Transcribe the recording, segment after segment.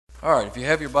All right, if you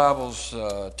have your Bibles,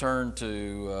 turn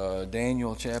to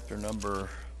Daniel chapter number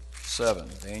 7.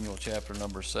 Daniel chapter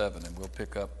number 7, and we'll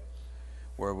pick up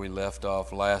where we left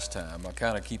off last time. I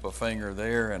kind of keep a finger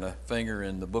there and a finger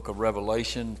in the book of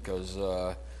Revelation because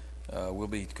we'll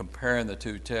be comparing the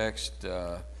two texts,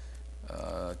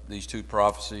 these two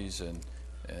prophecies,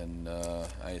 and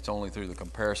it's only through the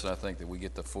comparison, I think, that we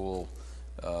get the full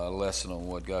lesson on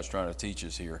what God's trying to teach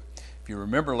us here. If you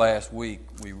remember last week,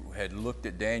 we had looked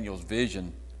at Daniel's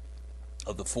vision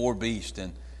of the four beasts,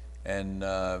 and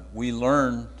we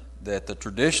learned that the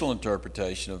traditional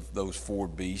interpretation of those four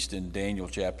beasts in Daniel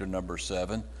chapter number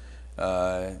 7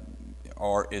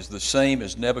 is the same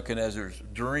as Nebuchadnezzar's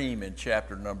dream in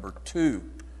chapter number 2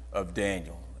 of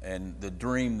Daniel, and the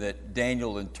dream that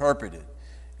Daniel interpreted.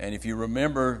 And if you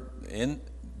remember, in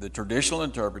the traditional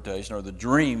interpretation, or the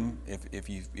dream,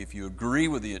 if you agree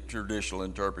with the traditional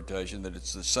interpretation that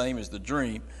it's the same as the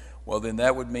dream, well, then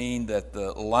that would mean that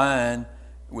the lion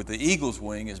with the eagle's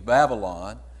wing is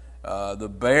Babylon, the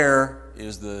bear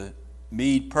is the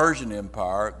Mede-Persian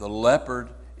Empire, the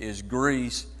leopard is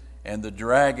Greece, and the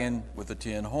dragon with the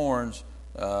 10 horns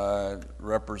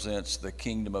represents the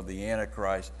kingdom of the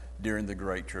Antichrist during the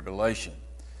Great Tribulation.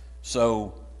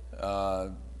 So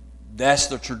that's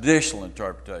the traditional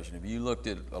interpretation. If you looked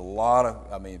at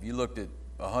if you looked at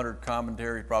 100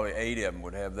 commentaries, probably 80 of them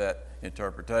would have that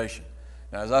interpretation.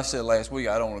 Now, as I said last week,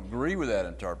 I don't agree with that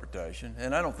interpretation,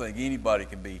 and I don't think anybody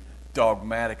can be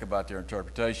dogmatic about their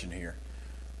interpretation here.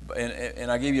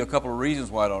 And I gave you a couple of reasons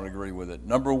why I don't agree with it.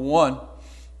 Number one,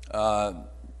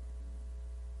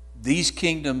 these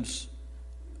kingdoms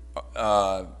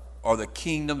are the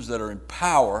kingdoms that are in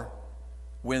power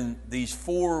when the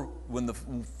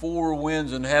four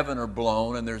winds in heaven are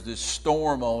blown and there's this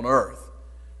storm on earth.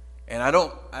 And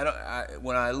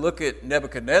when I look at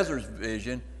Nebuchadnezzar's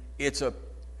vision, it's a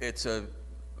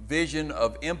vision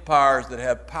of empires that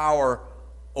have power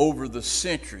over the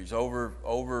centuries,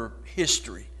 over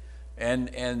history.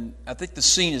 And I think the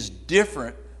scene is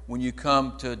different when you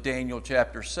come to Daniel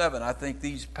chapter 7. I think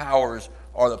these powers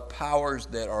are the powers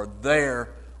that are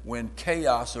there when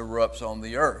chaos erupts on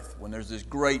the earth, when there's this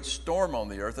great storm on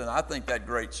the earth, and I think that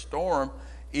great storm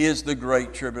is the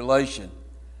Great Tribulation.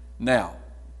 Now,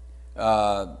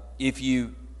 if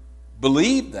you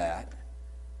believe that,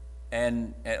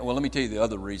 and let me tell you the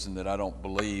other reason that I don't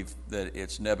believe that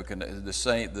it's Nebuchadnezzar.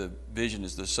 The vision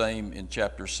is the same in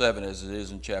chapter 7 as it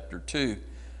is in chapter 2,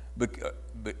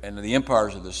 and the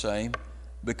empires are the same,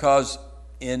 because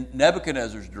in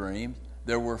Nebuchadnezzar's dream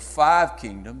there were 5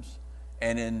 kingdoms,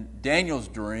 and in Daniel's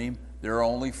dream, there are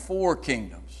only 4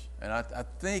 kingdoms. And I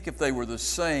think if they were the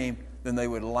same, then they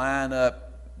would line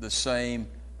up the same,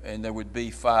 and there would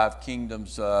be 5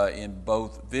 kingdoms in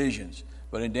both visions.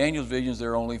 But in Daniel's visions,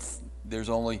 there's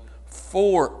only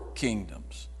 4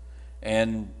 kingdoms,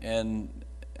 and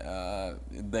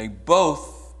they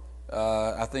both,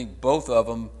 I think both of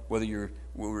them,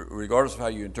 regardless of how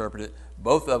you interpret it,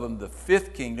 both of them, the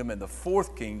 5th kingdom and the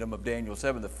 4th kingdom of Daniel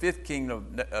 7, the 5th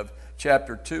kingdom of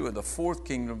chapter 2 and the 4th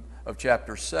kingdom of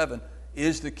chapter 7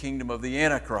 is the kingdom of the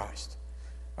Antichrist.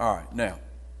 All right, now,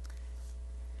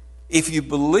 if you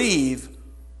believe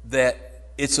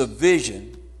that it's a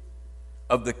vision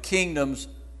of the kingdoms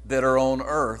that are on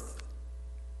earth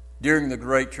during the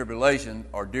Great Tribulation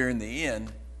or during the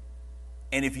end,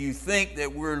 and if you think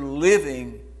that we're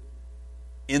living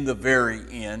in the very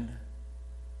end,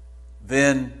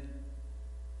 then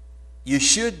you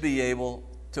should be able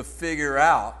to figure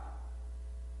out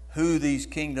who these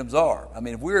kingdoms are. I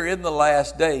mean, if we're in the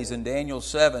last days, and Daniel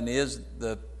 7 is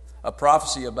a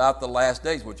prophecy about the last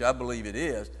days, which I believe it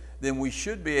is, then we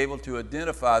should be able to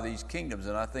identify these kingdoms,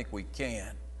 and I think we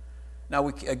can. Now,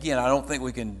 I don't think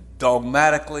we can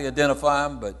dogmatically identify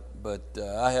them, but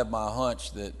I have my hunch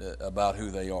about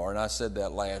who they are, and I said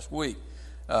that last week.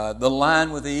 The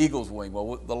lion with the eagle's wing.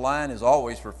 Well, the lion is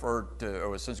always referred to,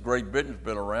 or since Great Britain's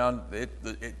been around,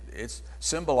 it's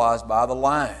symbolized by the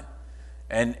lion.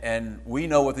 And we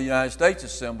know what the United States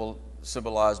is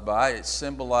symbolized by. It's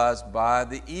symbolized by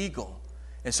the eagle.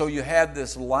 And so you have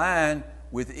this lion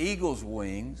with eagle's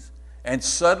wings, and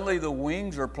suddenly the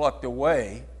wings are plucked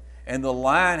away, and the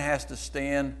lion has to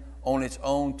stand on its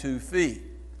own 2 feet.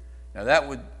 Now, that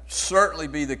would certainly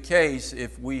be the case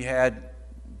if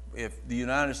the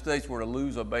United States were to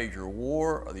lose a major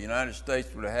war, or the United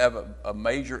States were to have a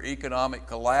major economic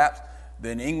collapse,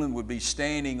 then England would be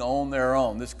standing on their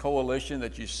own. This coalition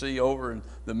that you see over in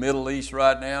the Middle East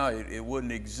right now, it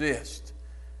wouldn't exist.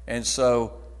 And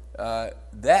so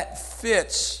that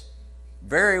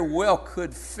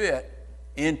could fit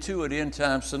into an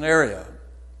end-time scenario.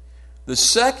 The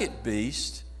second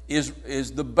beast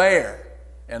is the bear.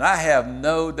 And I have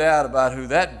no doubt about who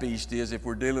that beast is if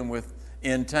we're dealing with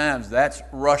end times. That's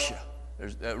Russia.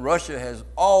 Russia has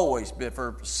always been,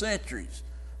 for centuries,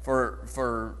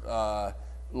 for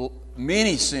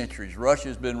many centuries, Russia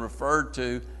has been referred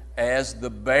to as the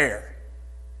bear.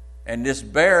 And this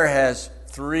bear has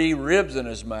 3 ribs in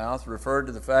his mouth, referred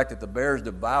to the fact that the bear has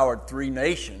devoured 3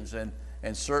 nations, and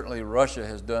certainly Russia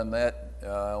has done that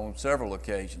on several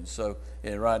occasions. So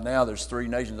right now there's 3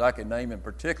 nations I can name in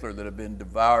particular that have been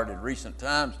devoured in recent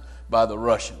times by the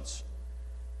Russians.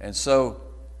 And so,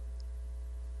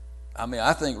 I mean,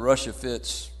 I think Russia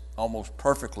fits almost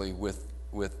perfectly with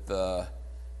that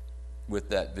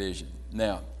vision.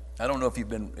 Now, I don't know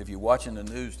if you're watching the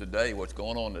news today, what's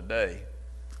going on today,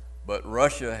 but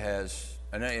Russia has,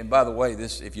 and by the way,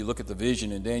 this, if you look at the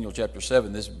vision in Daniel chapter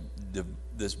 7, this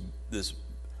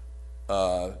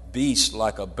beast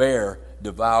like a bear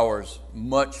devours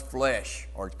much flesh,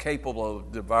 or capable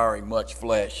of devouring much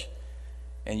flesh.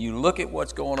 And you look at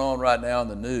what's going on right now in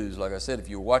the news. Like I said, if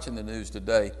you're watching the news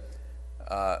today,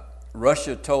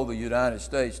 Russia told the United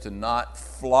States to not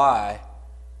fly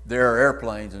their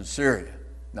airplanes in Syria,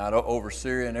 not over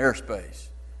Syrian airspace.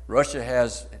 Russia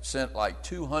has sent like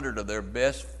 200 of their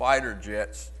best fighter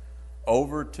jets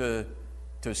over to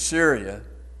Syria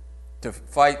to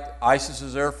fight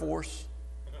ISIS's air force.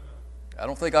 I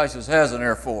don't think ISIS has an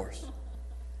air force.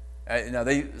 Now,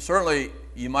 they certainly,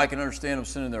 you might can understand them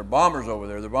sending their bombers over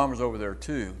there. Their bombers over there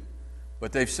too.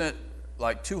 But they've sent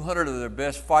like 200 of their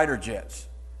best fighter jets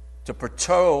to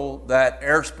patrol that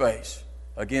airspace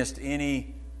against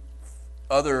any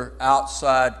other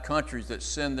outside countries that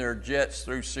send their jets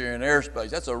through Syrian airspace.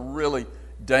 That's a really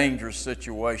dangerous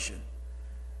situation.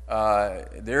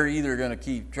 They're either going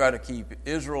to try to keep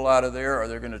Israel out of there, or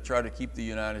they're going to try to keep the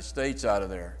United States out of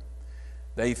there.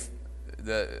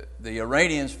 The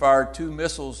Iranians fired 2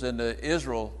 missiles into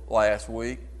Israel last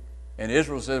week, and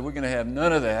Israel said, we're going to have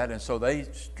none of that. And so they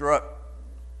struck,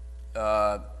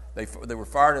 they were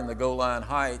fired in the Golan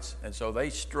Heights, and so they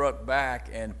struck back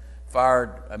and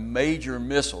fired a major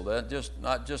missile.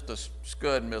 Not just a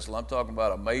Scud missile. I'm talking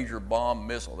about a major bomb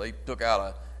missile. They took out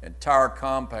an entire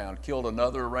compound, killed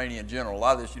another Iranian general. A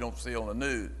lot of this you don't see on the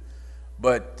news.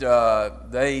 But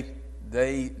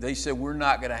they said, we're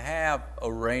not going to have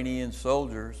Iranian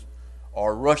soldiers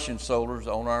or Russian soldiers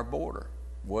on our border.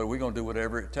 Boy, we're going to do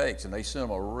whatever it takes. And they sent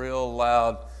them a real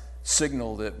loud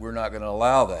signal that we're not going to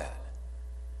allow that.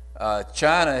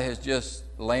 China has just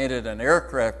landed an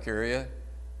aircraft carrier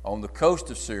on the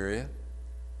coast of Syria,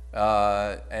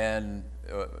 and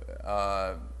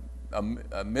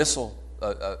a missile,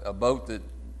 a boat that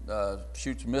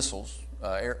shoots missiles,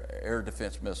 air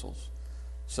defense missiles.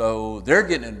 So they're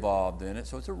getting involved in it.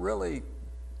 So it's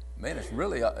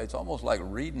it's almost like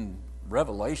reading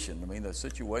Revelation. I mean, the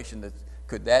situation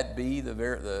could that be the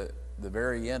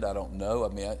very end? I don't know. I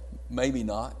mean, maybe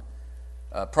not,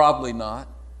 probably not,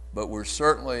 but we're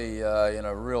certainly in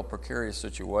a real precarious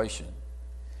situation.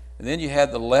 And then you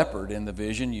had the leopard in the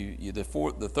vision.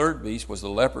 The third beast was the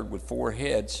leopard with 4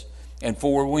 heads and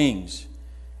 4 wings.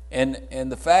 And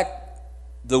the fact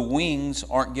the wings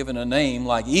aren't given a name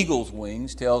like eagle's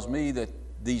wings tells me that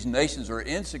these nations are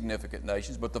insignificant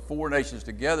nations, but the 4 nations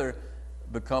together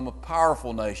become a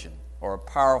powerful nation or a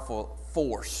powerful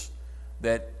force.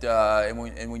 And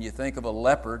when you think of a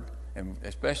leopard, and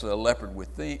especially a leopard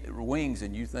with wings,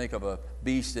 and you think of a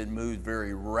beast that moves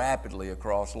very rapidly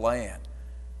across land.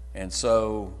 And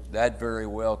so that very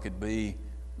well could be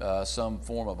some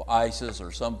form of ISIS or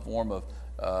some form of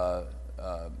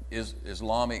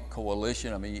Islamic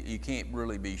coalition. I mean, you can't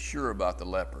really be sure about the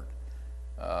leopard,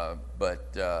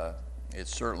 but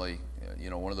it's certainly,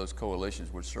 one of those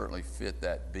coalitions would certainly fit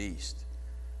that beast.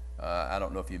 I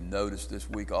don't know if you've noticed this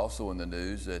week also in the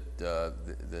news that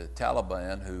the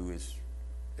Taliban, who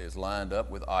is lined up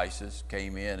with ISIS,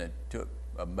 came in and took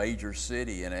a major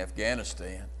city in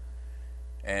Afghanistan.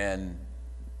 And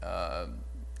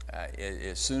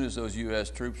as soon as those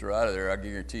U.S. troops are out of there, I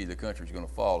guarantee you the country's going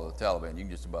to fall to the Taliban. You can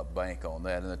just about bank on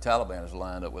that. And the Taliban is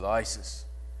lined up with ISIS.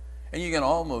 And you can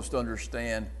almost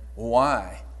understand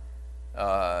why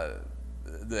the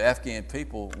Afghan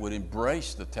people would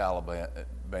embrace the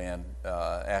Taliban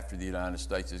after the United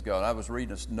States is gone. I was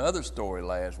reading another story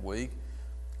last week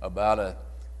about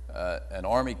an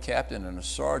Army captain and a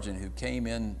sergeant who came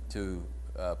into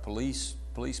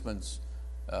policeman's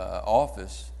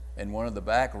office. In one of the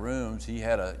back rooms, he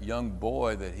had a young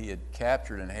boy that he had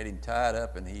captured and had him tied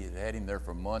up, and he had him there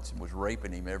for months and was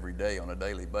raping him every day on a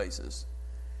daily basis.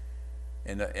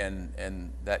 And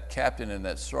that captain and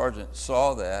that sergeant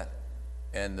saw that,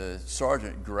 and the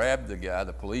sergeant grabbed the guy,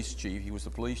 the police chief, he was the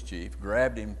police chief,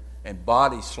 grabbed him and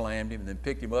body slammed him, and then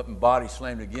picked him up and body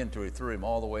slammed again until he threw him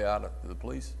all the way out of the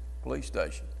police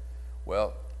station.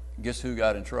 Well, guess who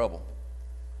got in trouble?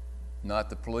 Not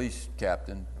the police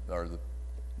captain or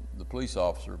the police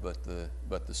officer, but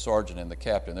the sergeant and the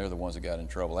captain. They're the ones that got in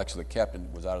trouble. Actually, the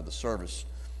captain was out of the service,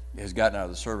 has gotten out of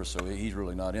the service, so he's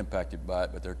really not impacted by it.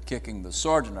 But they're kicking the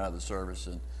sergeant out of the service,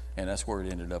 and that's where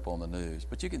it ended up on the news.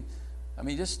 But you can, I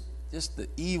mean, just the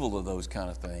evil of those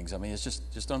kind of things. I mean, it's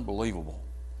just unbelievable.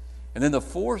 And then the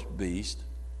fourth beast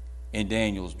in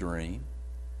Daniel's dream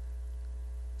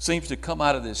seems to come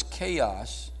out of this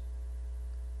chaos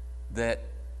that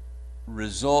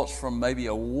results from maybe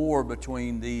a war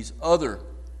between these other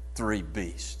three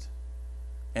beasts.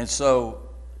 And so,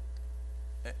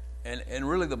 and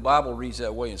really the Bible reads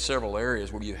that way in several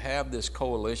areas where you have this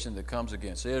coalition that comes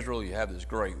against Israel, you have this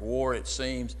great war, it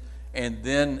seems, and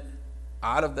then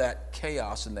out of that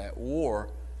chaos and that war,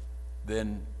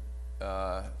 then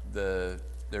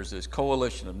there's this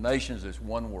coalition of nations, this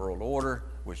one world order,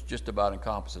 which just about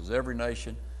encompasses every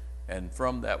nation, and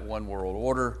from that one world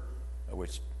order,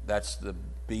 which that's the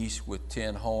beast with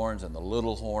 10 horns, and the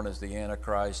little horn is the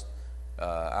Antichrist.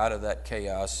 Out of that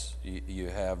chaos, you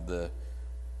have the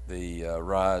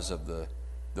rise of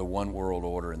the one world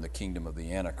order and the kingdom of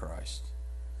the Antichrist.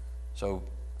 So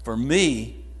for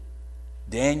me,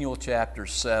 Daniel chapter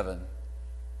 7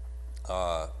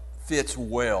 fits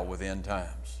well with end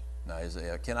times. Now,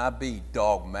 can I be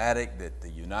dogmatic that the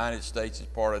United States is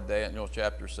part of Daniel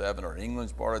chapter 7, or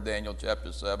England's part of Daniel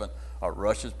chapter 7, or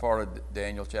Russia's part of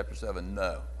Daniel chapter 7?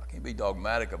 No, I can't be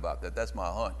dogmatic about that. That's my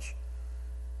hunch.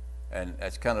 And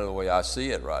that's kind of the way I see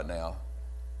it right now.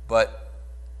 But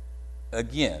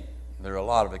again, there are a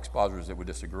lot of expositors that would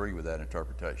disagree with that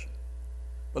interpretation.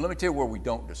 But let me tell you where we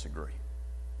don't disagree.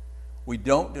 We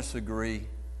don't disagree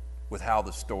with how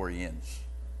the story ends.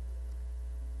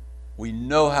 We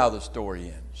know how the story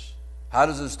ends. How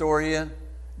does the story end?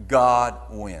 God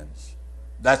wins.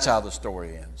 That's how the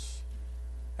story ends.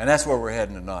 And that's where we're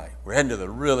heading tonight. We're heading to the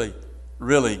really,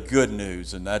 really good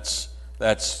news, and that's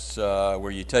where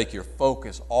you take your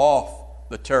focus off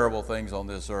the terrible things on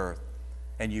this earth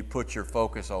and you put your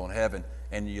focus on heaven,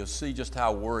 and you'll see just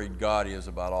how worried God is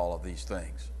about all of these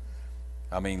things.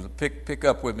 I mean, pick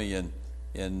up with me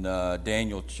in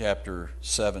Daniel chapter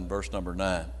 7, verse number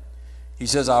 9. He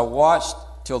says, I watched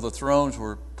till the thrones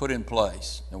were put in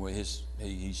place. And his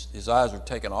eyes were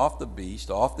taken off the beast,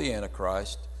 off the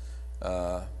Antichrist,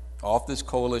 off this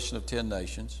coalition of 10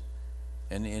 nations.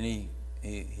 And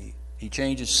he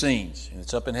changes scenes, and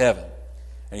it's up in heaven.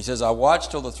 And he says, I watched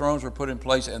till the thrones were put in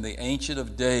place, and the Ancient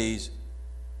of Days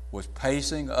was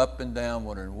pacing up and down,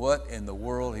 wondering what in the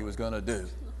world he was going to do.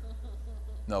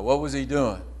 No, what was he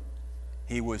doing?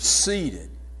 He was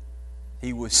seated.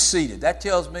 He was seated. That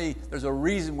tells me there's a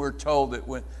reason we're told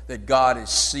that God is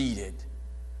seated.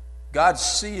 God's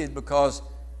seated because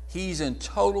He's in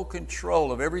total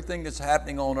control of everything that's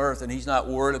happening on earth, and He's not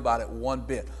worried about it one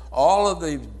bit. All of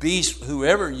the beasts,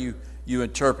 whoever you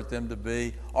interpret them to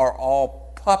be, are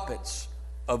all puppets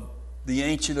of the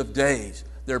Ancient of Days.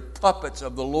 They're puppets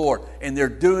of the Lord, and they're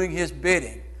doing His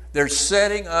bidding. They're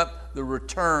setting up the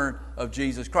return of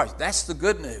Jesus Christ. That's the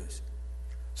good news.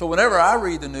 So whenever I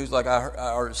read the news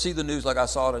or see the news like I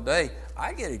saw today,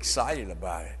 I get excited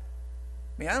about it.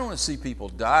 I mean, I don't want to see people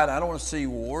die. I don't want to see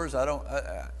wars. I don't,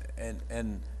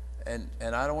 and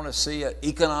I don't want to see an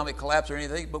economic collapse or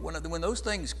anything. But when those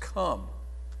things come,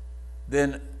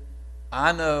 then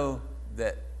I know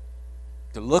that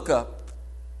to look up,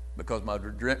 because my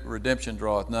redemption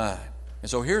draweth nigh.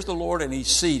 And so here's the Lord, and He's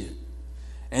seated,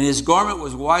 and His garment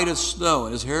was white as snow,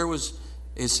 and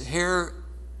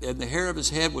and the hair of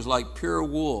His head was like pure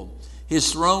wool.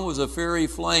 His throne was a fiery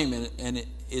flame, and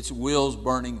its wheels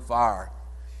burning fire.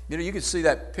 You know, you can see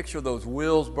that picture of those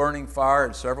wheels burning fire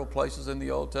in several places in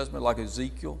the Old Testament, like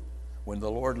Ezekiel. When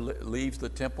the Lord leaves the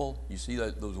temple, you see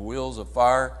those wheels of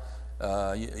fire.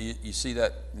 You see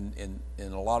that in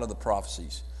a lot of the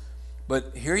prophecies.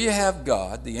 But here you have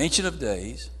God, the Ancient of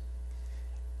Days,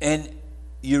 and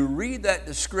you read that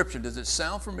description. Does it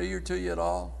sound familiar to you at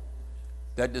all?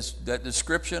 That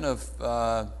description of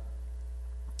the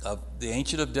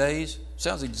Ancient of Days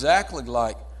sounds exactly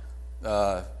like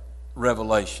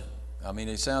Revelation. I mean,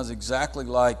 it sounds exactly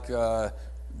like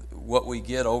what we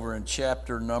get over in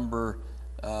chapter number,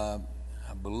 I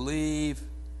believe.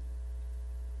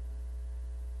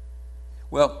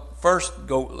 Well, first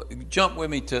jump with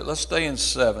me let's stay in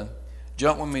 7.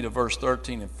 Jump with me to verse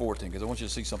 13 and 14, because I want you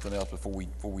to see something else before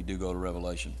we do go to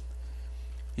Revelation.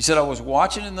 He said, I was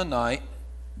watching in the night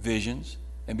visions,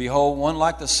 And behold, one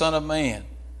like the Son of Man,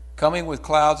 coming with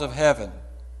clouds of heaven.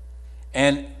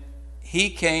 And he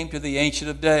came to the Ancient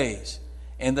of Days,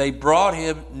 and they brought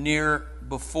him near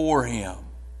before him.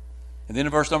 And then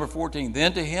in verse number 14,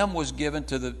 then to him was given,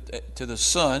 to the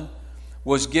Son,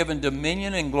 was given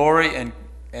dominion and glory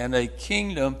and a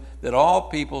kingdom that all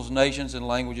peoples, nations, and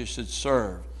languages should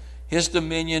serve. His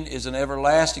dominion is an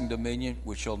everlasting dominion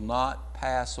which shall not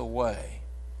pass away.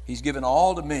 He's given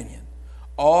all dominion,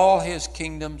 all his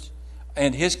kingdoms,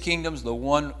 and his kingdoms, the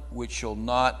one which shall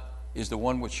not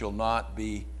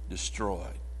be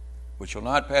destroyed, which shall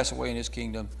not pass away in his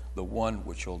kingdom, the one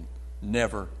which shall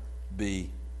never be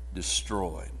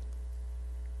destroyed.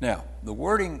 Now, the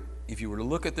wording, if you were to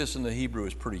look at this in the Hebrew,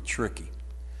 is pretty tricky.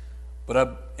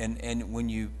 But when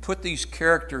you put these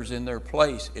characters in their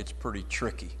place, it's pretty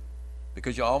tricky,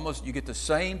 because you get the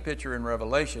same picture in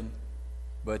Revelation,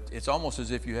 but it's almost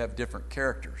as if you have different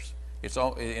characters.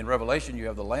 In Revelation, you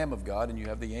have the Lamb of God and you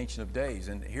have the Ancient of Days.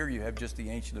 And here you have just the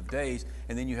Ancient of Days,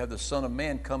 and then you have the Son of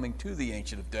Man coming to the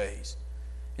Ancient of Days.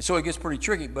 And so it gets pretty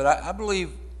tricky. But I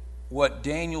believe what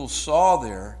Daniel saw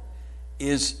there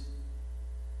is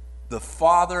the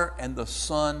Father and the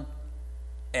Son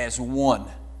as one.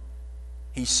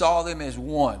 He saw them as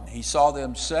one. He saw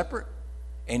them separate,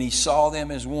 and he saw them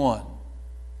as one.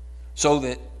 So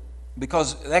that,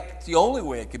 because that's the only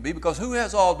way it could be, because who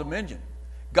has all dominion?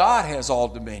 God has all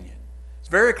dominion. It's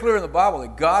very clear in the Bible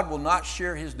that God will not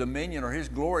share his dominion or his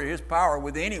glory or his power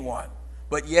with anyone,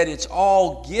 but yet it's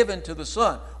all given to the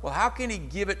Son. Well, how can he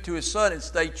give it to his Son and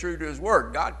stay true to his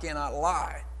word? God cannot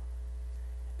lie.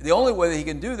 The only way that he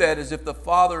can do that is if the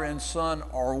Father and Son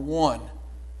are one.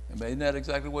 And isn't that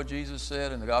exactly what Jesus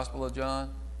said in the Gospel of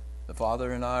John? The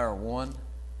Father and I are one.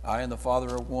 I and the Father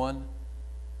are one.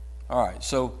 All right,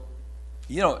 so,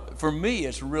 for me,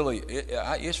 it's really,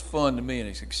 it's fun to me and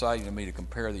it's exciting to me to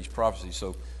compare these prophecies.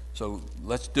 So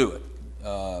let's do it.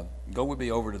 Go with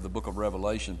me over to the book of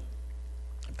Revelation.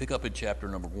 Pick up in chapter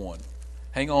number 1.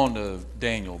 Hang on to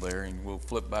Daniel there, and we'll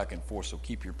flip back and forth, so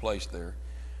keep your place there.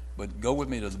 But go with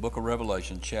me to the book of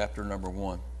Revelation, chapter number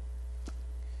 1.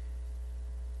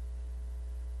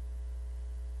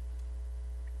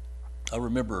 I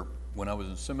remember when I was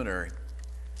in seminary,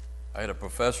 I had a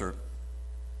professor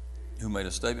who made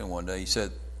a statement one day. He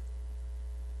said,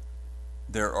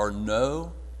 there are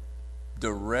no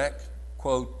direct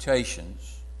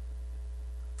quotations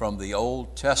from the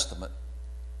Old Testament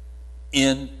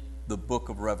in the book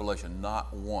of Revelation.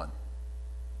 Not one.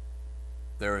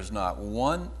 There is not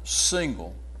one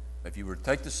single, if you were to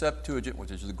take the Septuagint,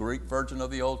 which is the Greek version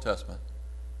of the Old Testament,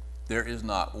 there is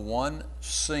not one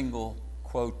single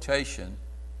quotation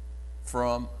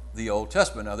from the Old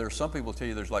Testament. Now, there are some people tell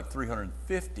you there's like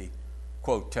 350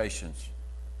 quotations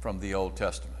from the Old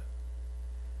Testament.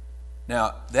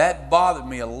 Now, that bothered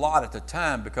me a lot at the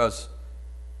time, because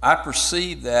I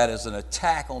perceived that as an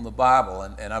attack on the Bible,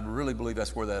 and I really believe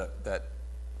that's where that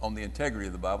on the integrity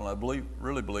of the Bible, and I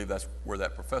really believe that's where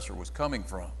that professor was coming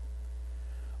from.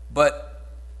 But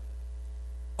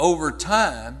over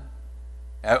time,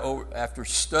 after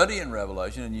studying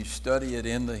Revelation, and you study it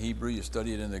in the Hebrew, you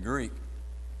study it in the Greek,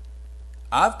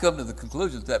 I've come to the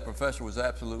conclusion that professor was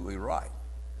absolutely right.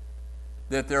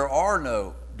 That there are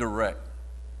no direct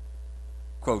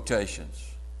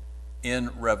quotations in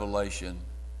Revelation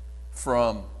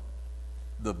from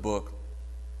the book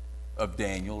of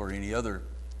Daniel or any other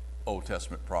Old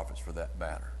Testament prophets for that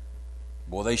matter.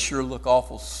 Boy, they sure look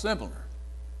awful similar,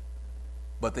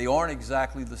 but they aren't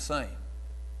exactly the same.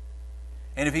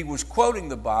 And if he was quoting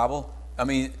the Bible, I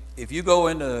mean, if you go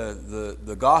into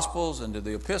the Gospels and to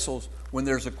the epistles, when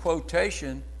there's a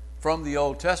quotation from the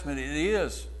Old Testament, it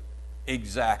is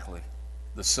exactly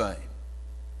the same.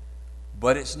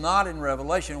 But it's not in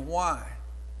Revelation. Why?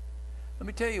 Let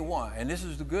me tell you why. And this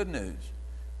is the good news,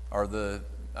 or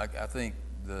I think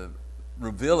the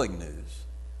revealing news.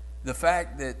 The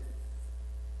fact that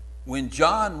when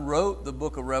John wrote the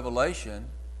book of Revelation,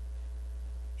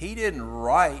 he didn't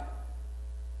write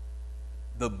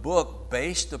the book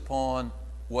based upon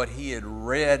what he had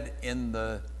read in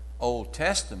the Old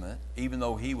Testament, even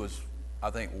though he was, I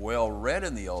think, well read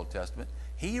in the Old Testament.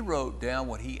 He wrote down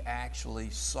what he actually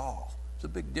saw. There's a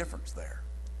big difference there.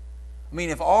 I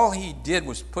mean, if all he did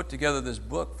was put together this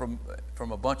book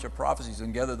from a bunch of prophecies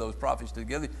and gather those prophecies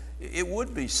together, it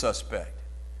would be suspect.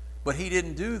 But he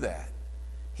didn't do that.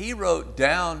 He wrote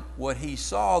down what he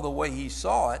saw the way he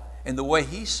saw it, and the way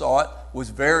he saw it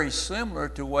was very similar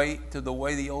to the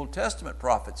way the Old Testament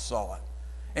prophets saw it.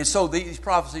 And so these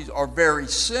prophecies are very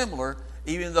similar,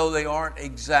 even though they aren't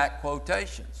exact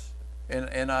quotations.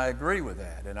 And I agree with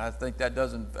that. And I think that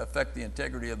doesn't affect the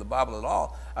integrity of the Bible at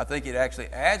all. I think it actually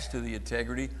adds to the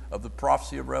integrity of the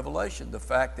prophecy of Revelation, the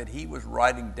fact that he was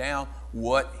writing down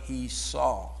what he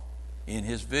saw in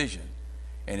his vision.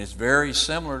 And it's very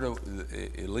similar to,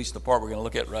 at least the part we're going to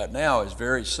look at right now, is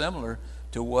very similar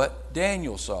to what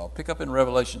Daniel saw. Pick up in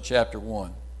Revelation chapter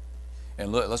 1.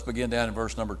 And look, let's begin down in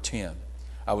verse number 10.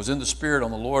 I was in the Spirit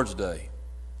on the Lord's day,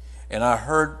 and I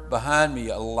heard behind me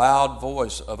a loud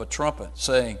voice of a trumpet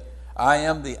saying, I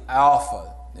am the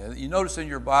Alpha. Now, you notice in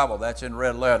your Bible that's in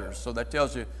red letters, so that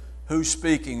tells you who's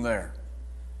speaking there.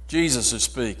 Jesus is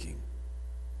speaking.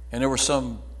 And there were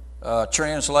some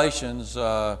translations,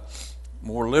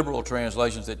 more liberal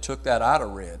translations, that took that out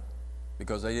of red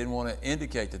because they didn't want to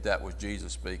indicate that that was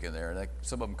Jesus speaking there. And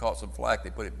some of them caught some flack. They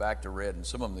put it back to red, and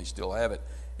some of them they still have it.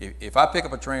 If I pick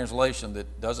up a translation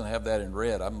that doesn't have that in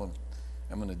red, I'm going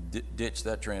to ditch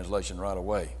that translation right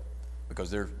away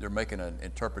because they're making an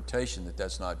interpretation that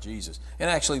that's not Jesus. And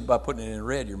actually, by putting it in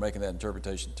red, you're making that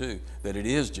interpretation too, that it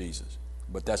is Jesus.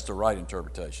 But that's the right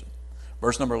interpretation.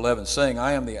 Verse number 11, saying,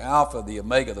 I am the Alpha, the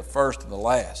Omega, the first and the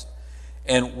last.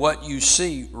 And what you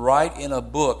see, write in a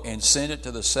book and send it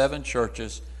to the 7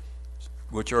 churches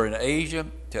which are in Asia,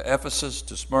 to Ephesus,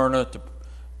 to Smyrna, to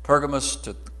Pergamos,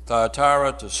 to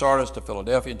Thyatira, to Sardis, to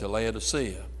Philadelphia, and to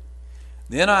Laodicea.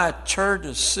 Then I turned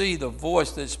to see the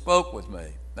voice that spoke with me.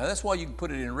 Now that's why you can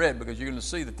put it in red, because you're going to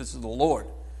see that this is the Lord.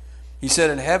 He said,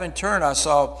 and having turned, I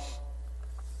saw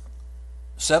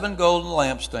 7 golden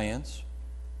lampstands,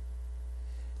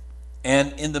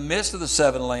 and in the midst of the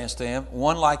 7 lampstands,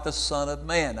 one like the Son of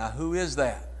Man. Now who is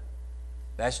that?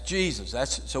 That's Jesus.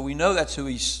 So we know that's who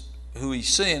he's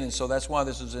seeing, and so that's why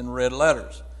this is in red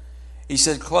letters. He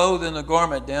said, clothed in a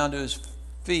garment down to his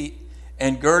feet,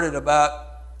 and girded about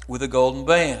with a golden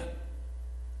band.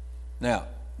 Now,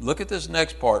 look at this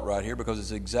next part right here, because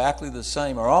it's exactly the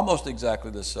same, or almost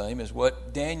exactly the same, as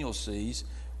what Daniel sees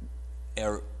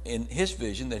in his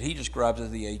vision that he describes as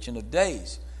the Ancient of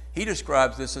Days. He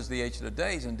describes this as the Ancient of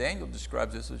Days, and Daniel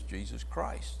describes this as Jesus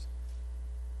Christ.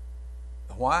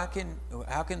 How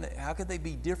can they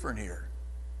be different here?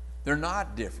 They're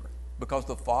not different, because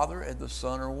the Father and the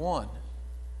Son are one.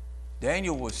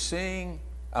 Daniel was seeing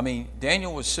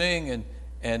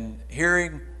and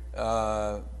hearing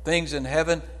things in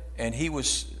heaven, and he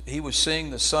was seeing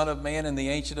the Son of Man and the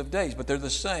Ancient of Days, but they're the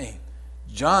same.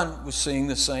 John was seeing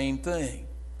the same thing.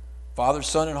 Father,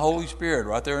 Son, and Holy Spirit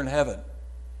right there in heaven.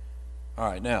 All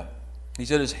right, now, he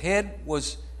said his head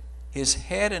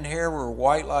and hair were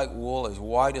white like wool, as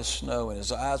white as snow, and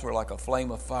his eyes were like a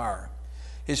flame of fire.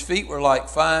 His feet were like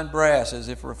fine brass, as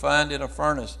if refined in a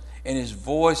furnace, and his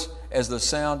voice as the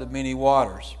sound of many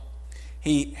waters.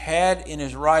 He had in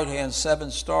his right hand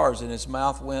 7 stars, and his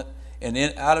mouth went, and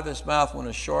out of his mouth went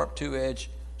a sharp 2-edged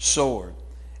sword.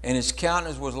 And his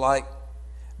countenance was like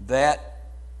the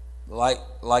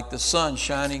sun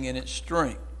shining in its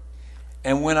strength.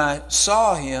 And when I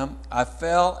saw him, I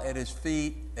fell at his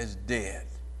feet as dead.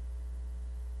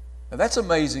 Now that's an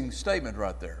amazing statement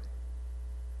right there.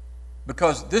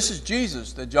 Because this is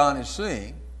Jesus that John is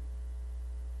seeing.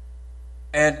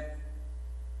 And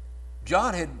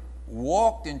John had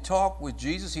walked and talked with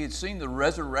Jesus. He had seen the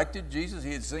resurrected Jesus.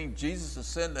 He had seen Jesus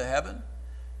ascend to heaven.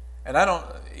 And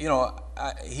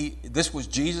this was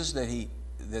Jesus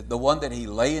the one that he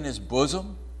lay in his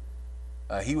bosom.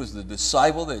 He was the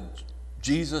disciple that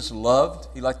Jesus loved.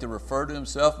 He liked to refer to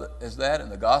himself as that in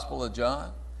the Gospel of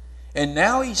John. And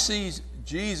now he sees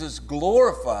Jesus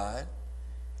glorified,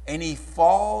 and he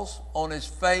falls on his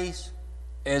face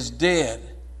as dead.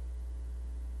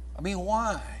 I mean,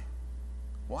 why?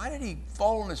 Why did he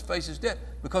fall on his face as dead?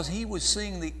 Because he was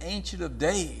seeing the Ancient of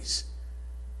Days.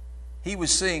 He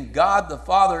was seeing God the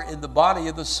Father in the body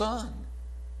of the Son.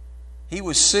 He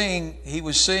was seeing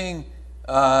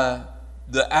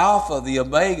the Alpha, the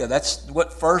Omega. That's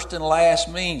what first and last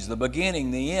means, the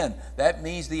beginning, the end. That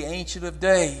means the Ancient of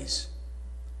Days.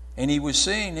 And he was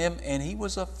seeing him, and he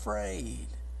was afraid.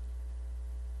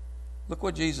 Look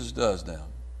what Jesus does now.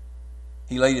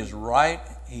 He laid his right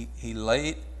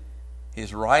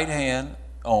hand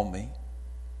on me.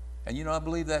 And I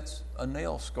believe that's a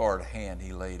nail-scarred hand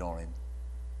he laid on him.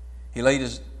 He laid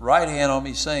his right hand on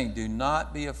me, saying, do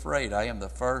not be afraid. I am the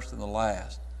first and the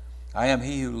last. I am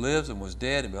he who lives and was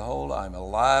dead, and behold, I am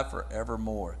alive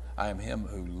forevermore. I am him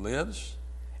who lives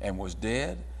and was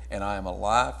dead, and I am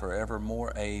alive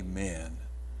forevermore. Amen.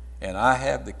 And I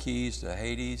have the keys to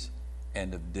Hades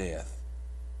and of death.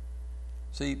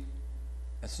 See,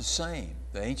 it's the same.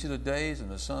 The Ancient of Days and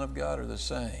the Son of God are the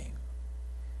same.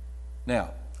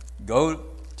 Now,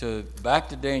 back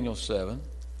to Daniel 7.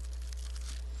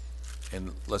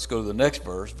 And let's go to the next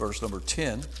verse, verse number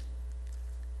 10.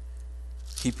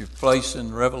 Keep your place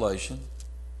in Revelation.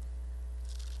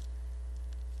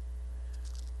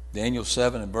 Daniel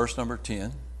 7 and verse number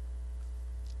 10.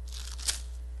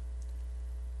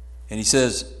 And he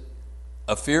says,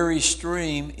 a fiery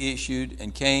stream issued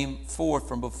and came forth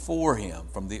from before him,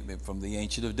 from the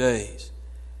Ancient of Days.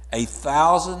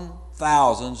 1,000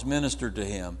 thousands ministered to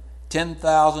him.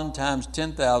 10,000 times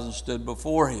 10,000 stood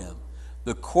before him.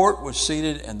 The court was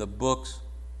seated and the books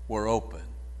were open.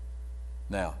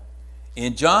 Now,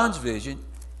 in John's vision,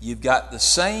 you've got the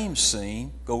same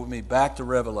scene. Go with me back to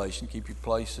Revelation. Keep your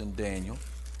place in Daniel.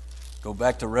 Go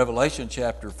back to Revelation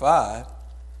chapter 5.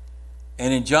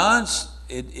 And in John's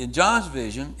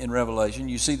vision, in Revelation,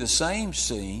 you see the same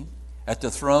scene at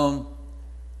the throne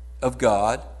of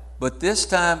God. But this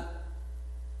time,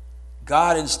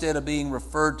 God, instead of being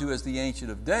referred to as the Ancient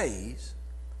of Days,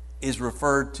 is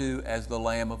referred to as the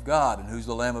Lamb of God. And who's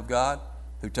the Lamb of God?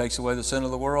 Who takes away the sin of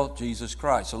the world? Jesus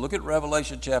Christ. So look at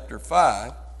Revelation chapter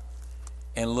 5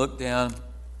 and look down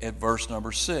at verse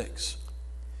number 6.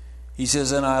 He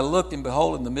says, and I looked, and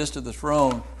behold, in the midst of the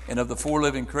throne and of the four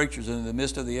living creatures, and in the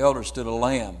midst of the elders stood a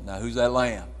lamb. Now who's that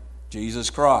lamb?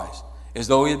 Jesus Christ. As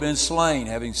though he had been slain,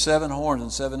 having 7 horns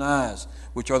and 7 eyes,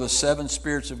 which are the 7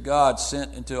 spirits of God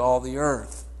sent into all the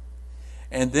earth.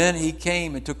 And then he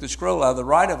came and took the scroll out of the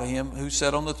right of him who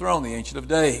sat on the throne, the Ancient of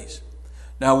Days.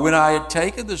 Now when I had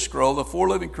taken the scroll, the 4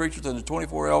 living creatures and the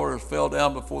 24 elders fell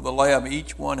down before the Lamb,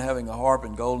 each one having a harp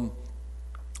and golden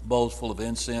bowls full of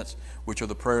incense, which are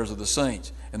the prayers of the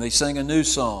saints. And they sang a new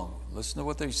song. Listen to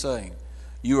what they sang.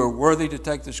 You are worthy to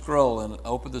take the scroll and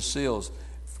open the seals,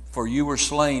 for you were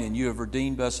slain, and you have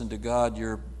redeemed us unto God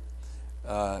your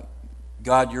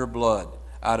blood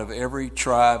out of every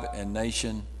tribe and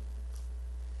nation.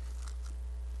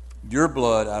 Your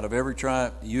blood out of every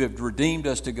tribe. You have redeemed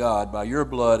us to God by your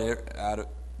blood out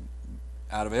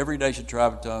of every nation,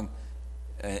 tribe, and tongue,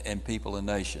 and people and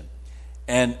nation.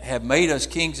 And have made us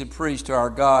kings and priests to our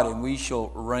God, and we shall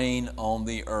reign on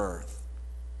the earth.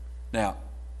 Now,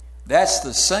 that's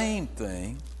the same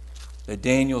thing that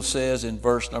Daniel says in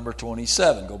verse number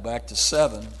 27. Go back to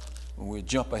 7 when we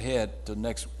jump ahead to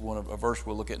a verse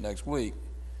we'll look at next week.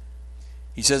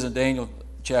 He says in Daniel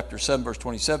chapter 7, verse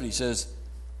 27, he says,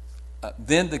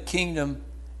 then the kingdom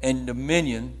and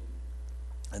dominion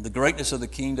and the greatness of the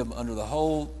kingdom under the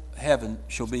whole heaven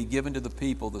shall be given to the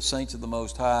people, the saints of the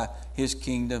Most High. His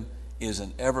kingdom is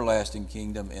an everlasting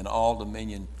kingdom, and all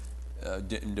dominion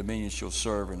shall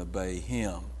serve and obey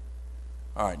him.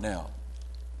 All right, now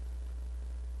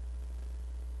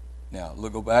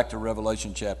let's go back to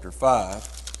Revelation chapter 5.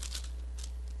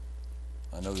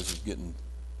 I know this is getting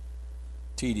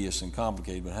tedious and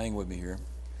complicated, but hang with me here.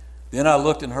 Then I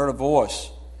looked and heard a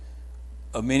voice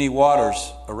of many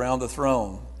waters around the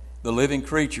throne, the living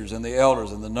creatures and the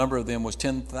elders, and the number of them was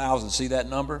 10,000. See that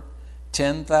number?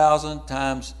 10,000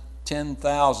 times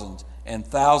 10,000 and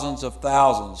thousands of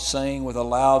thousands, saying with a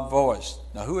loud voice.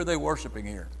 Now, who are they worshiping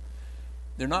here?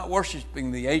 They're not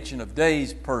worshiping the Ancient of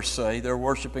Days per se. They're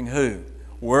worshiping who?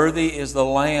 Worthy is the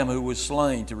Lamb who was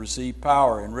slain to receive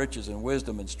power and riches and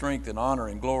wisdom and strength and honor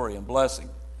and glory and blessing.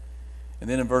 And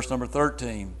then in verse number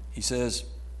 13, he says,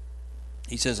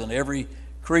 and every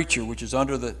creature which is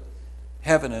under the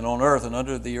heaven and on earth and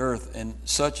under the earth, and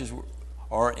such as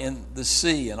are in the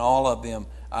sea, and all of them,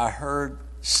 I heard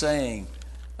saying,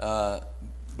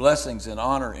 blessings and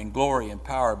honor and glory and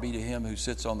power be to him who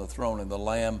sits on the throne and the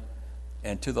Lamb,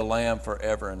 and to the Lamb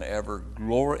forever and ever.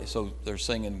 Glory. So they're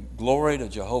singing glory to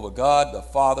Jehovah God, the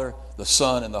Father, the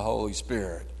Son, and the Holy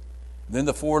Spirit. Then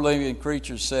the 4 living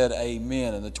creatures said,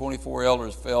 Amen. And the 24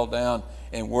 elders fell down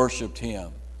and worshiped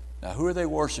him. Now, who are they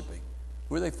worshiping?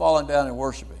 Who are they falling down and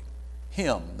worshiping?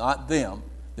 Him, not them.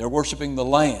 They're worshiping the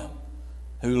Lamb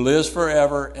who lives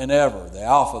forever and ever, the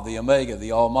Alpha, the Omega,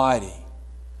 the Almighty.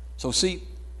 So see,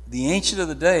 the Ancient of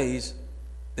the Days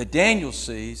that Daniel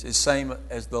sees is same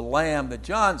as the Lamb that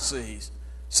John sees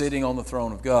sitting on the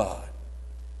throne of God.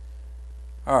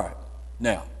 All right,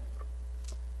 now,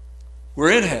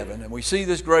 we're in heaven and we see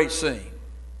this great scene.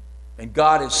 And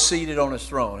God is seated on his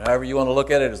throne. However you want to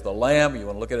look at it, as the Lamb, you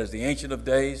want to look at it as the Ancient of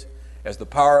Days, as the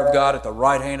power of God at the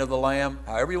right hand of the Lamb.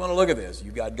 However you want to look at this.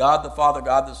 You've got God the Father,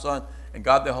 God the Son, and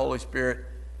God the Holy Spirit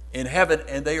in heaven,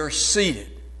 and they are seated.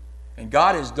 And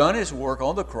God has done his work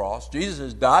on the cross. Jesus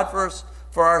has died for us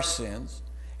for our sins,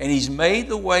 and he's made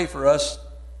the way for us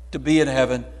to be in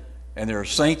heaven. And there are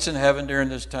saints in heaven during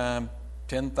this time.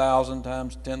 10,000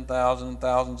 times 10,000 and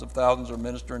thousands of thousands are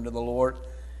ministering to the Lord.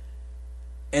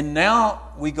 And now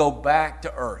we go back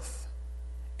to earth.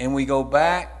 And we go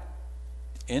back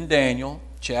in Daniel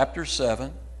chapter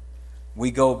 7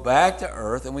 we go back to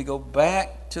earth and we go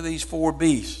back to these four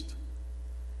beasts.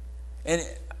 And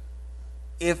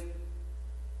if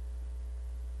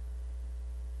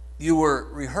you were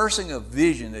rehearsing a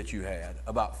vision that you had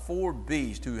about four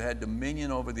beasts who had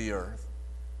dominion over the earth,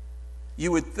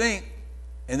 you would think,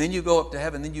 and then you go up to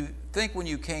heaven, then you think when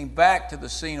you came back to the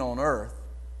scene on earth,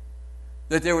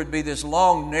 that there would be this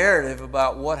long narrative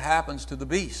about what happens to the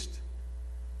beast.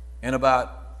 And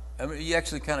you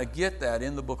actually kind of get that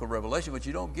in the book of Revelation, but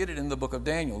you don't get it in the book of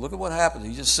Daniel. Look at what happens.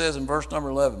 He just says in verse number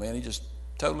 11, man, he just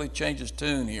totally changes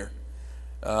tune here.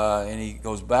 And he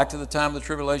goes back to the time of the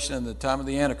tribulation and the time of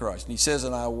the Antichrist. And he says,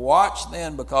 and I watched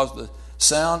then because the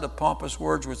sound of pompous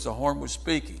words which the horn was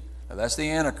speaking. Now that's the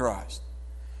Antichrist.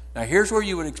 Now here's where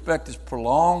you would expect this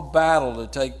prolonged battle to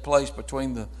take place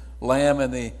between the Lamb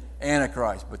and the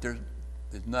Antichrist. But there's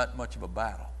not much of a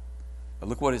battle. But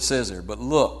look what it says there. But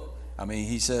look,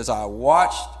 he says, I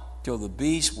watched till the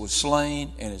beast was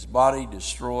slain and his body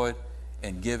destroyed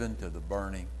and given to the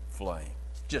burning flame.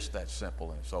 Just that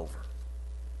simple, and it's over.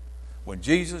 When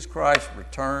Jesus Christ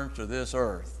returns to this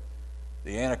earth,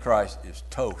 the Antichrist is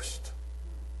toast.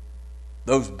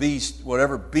 Those beasts,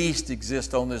 whatever beast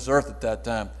exists on this earth at that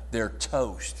time, they're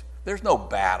toast. There's no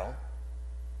battle.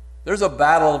 There's a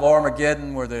battle of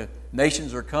Armageddon where the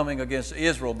nations are coming against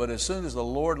Israel, but as soon as the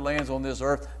Lord lands on this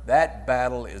earth, that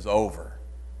battle is over.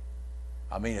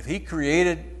 If he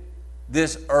created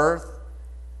this earth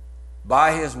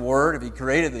by his word, if he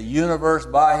created the universe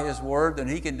by his word, then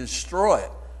he can destroy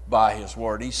it by his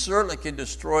word. He certainly can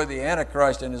destroy the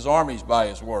Antichrist and his armies by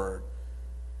his word.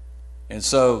 And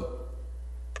so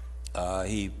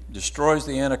he destroys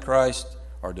the Antichrist,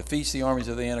 or defeats the armies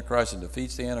of the Antichrist and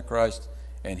defeats the Antichrist,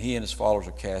 and he and his followers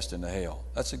are cast into hell.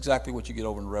 That's exactly what you get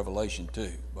over in Revelation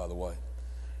 2, by the way.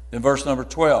 Then verse number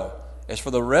 12, as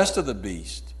for the rest of the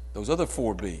beast, those other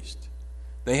four beasts,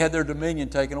 they had their dominion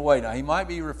taken away. Now, he might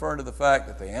be referring to the fact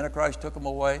that the Antichrist took them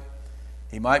away.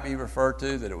 He might be referred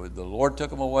to that the Lord took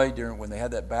them away during when they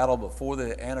had that battle before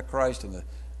the Antichrist and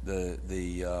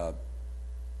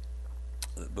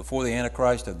before the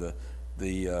Antichrist and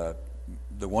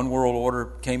the one world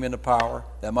order came into power.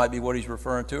 That might be what he's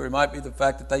referring to. Or it might be the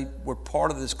fact that they were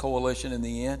part of this coalition in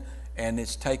the end, and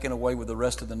it's taken away with the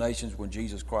rest of the nations when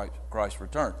Jesus Christ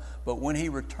returns. But when he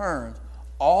returns,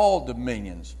 all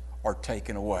dominions are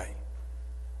taken away.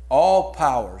 All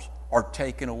powers are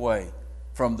taken away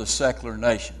from the secular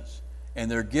nations, and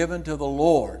they're given to the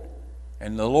Lord,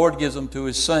 and the Lord gives them to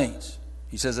his saints.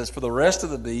 He says, as for the rest of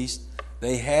the beasts,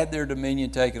 they had their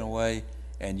dominion taken away,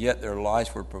 and yet their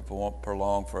lives were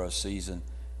prolonged for a season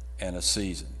and a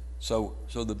season. So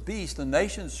the beast, the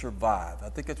nations survive. I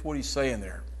think that's what he's saying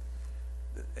there.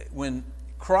 When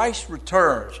Christ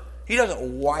returns, he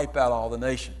doesn't wipe out all the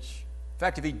nations. In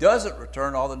fact, if he doesn't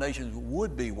return, all the nations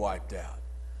would be wiped out.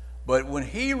 But when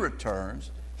he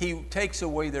returns, he takes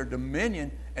away their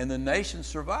dominion and the nations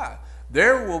survive.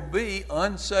 There will be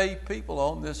unsaved people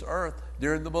on this earth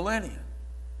during the millennium.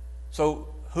 So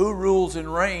who rules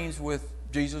and reigns with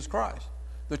Jesus Christ?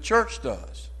 The church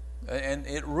does. And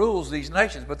it rules these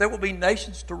nations. But there will be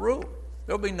nations to rule.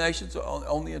 There will be nations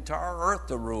on the entire earth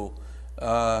to rule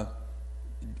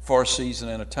for a season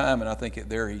and a time. And I think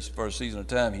for a season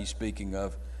and a time, he's speaking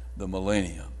of the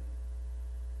millennium.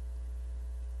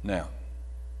 Now,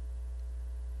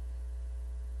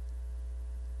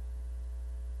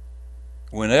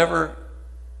 whenever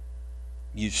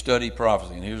you study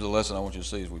prophecy, and here's the lesson I want you to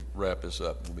see as we wrap this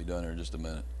up. We'll be done here in just a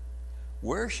minute.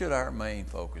 Where should our main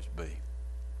focus be?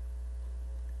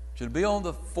 Should it be on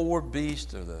the four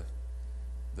beasts or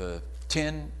the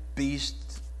 10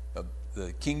 beasts of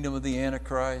the kingdom of the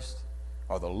Antichrist,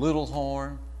 or the little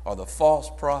horn, or the false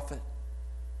prophet,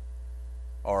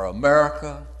 or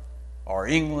America, or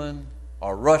England,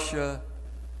 or Russia,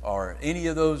 or any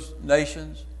of those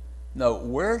nations? No,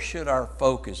 where should our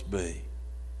focus be?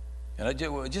 And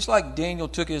just like Daniel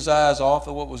took his eyes off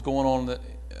of what was going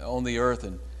on the earth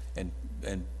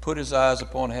and put his eyes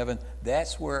upon heaven,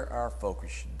 that's where our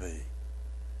focus should be.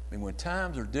 I mean, when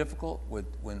times are difficult,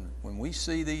 when we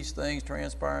see these things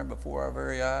transpiring before our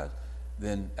very eyes,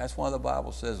 then that's why the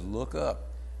Bible says, look up.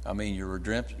 I mean, your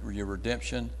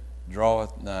redemption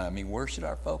draweth nigh. I mean, where should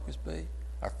our focus be?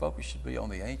 Our focus should be on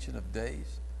the Ancient of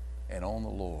Days and on the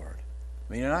Lord.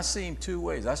 I mean, and I see him two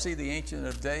ways. I see the Ancient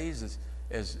of Days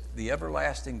as the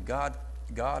everlasting God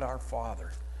our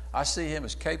Father. I see him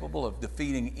as capable of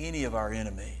defeating any of our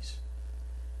enemies.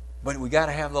 But we got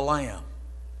to have the Lamb.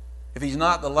 If he's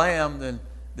not the Lamb,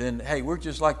 then hey, we're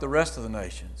just like the rest of the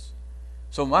nations.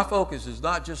 So my focus is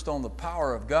not just on the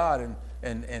power of God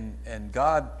and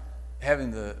God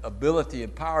having the ability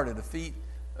and power to defeat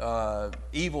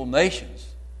evil nations.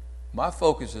 My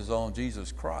focus is on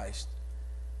Jesus Christ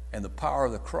and the power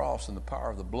of the cross and the power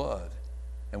of the blood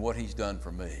and what he's done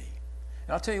for me.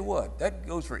 And I'll tell you what, that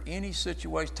goes for any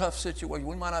situation, tough situation.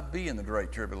 We might not be in the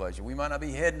Great Tribulation. We might not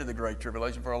be heading to the Great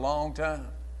Tribulation for a long time.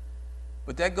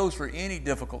 But that goes for any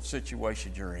difficult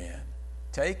situation you're in.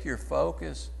 Take your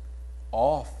focus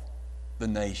off the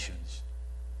nations.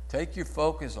 Take your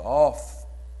focus off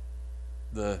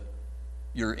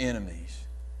your enemies.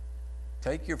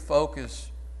 Take your focus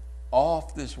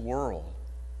off this world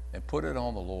and put it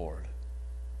on the Lord.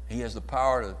 He has the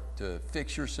power to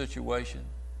fix your situation.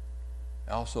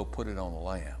 Also put it on the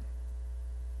Lamb.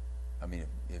 I mean,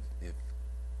 if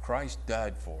Christ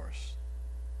died for us,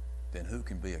 then who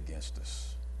can be against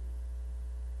us?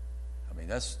 I mean,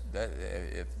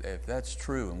 if that's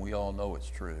true, and we all know it's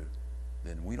true,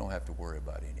 then we don't have to worry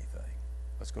about anything.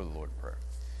 Let's go to the Lord in prayer.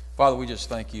 Father, we just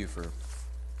thank you for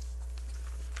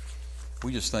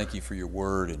your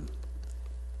word, and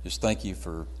just thank you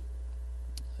for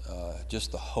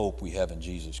just the hope we have in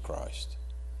Jesus Christ.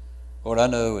 Lord, I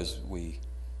know as we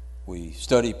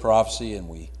study prophecy and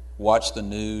we watch the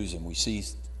news and we see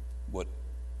what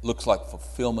looks like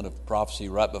fulfillment of prophecy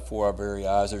right before our very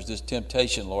eyes, there's this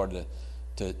temptation, Lord,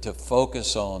 to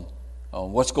focus on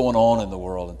what's going on in the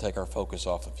world and take our focus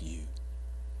off of you.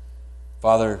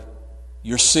 Father,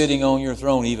 you're sitting on your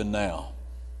throne even now.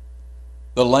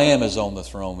 The Lamb is on the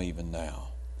throne even now.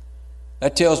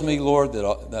 That tells me, Lord,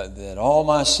 that all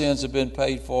my sins have been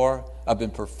paid for. I've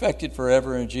been perfected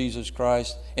forever in Jesus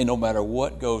Christ. And no matter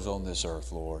what goes on this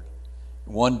earth, Lord,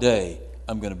 one day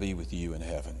I'm going to be with you in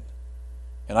heaven.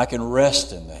 And I can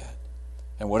rest in that.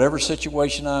 And whatever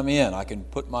situation I'm in, I can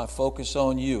put my focus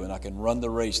on you, and I can run the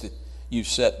race that you've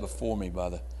set before me by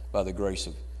the grace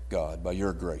of God, by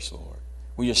your grace, Lord.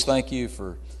 We just thank you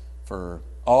for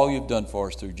all you've done for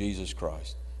us through Jesus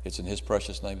Christ. It's in his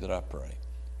precious name that I pray.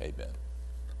 Amen.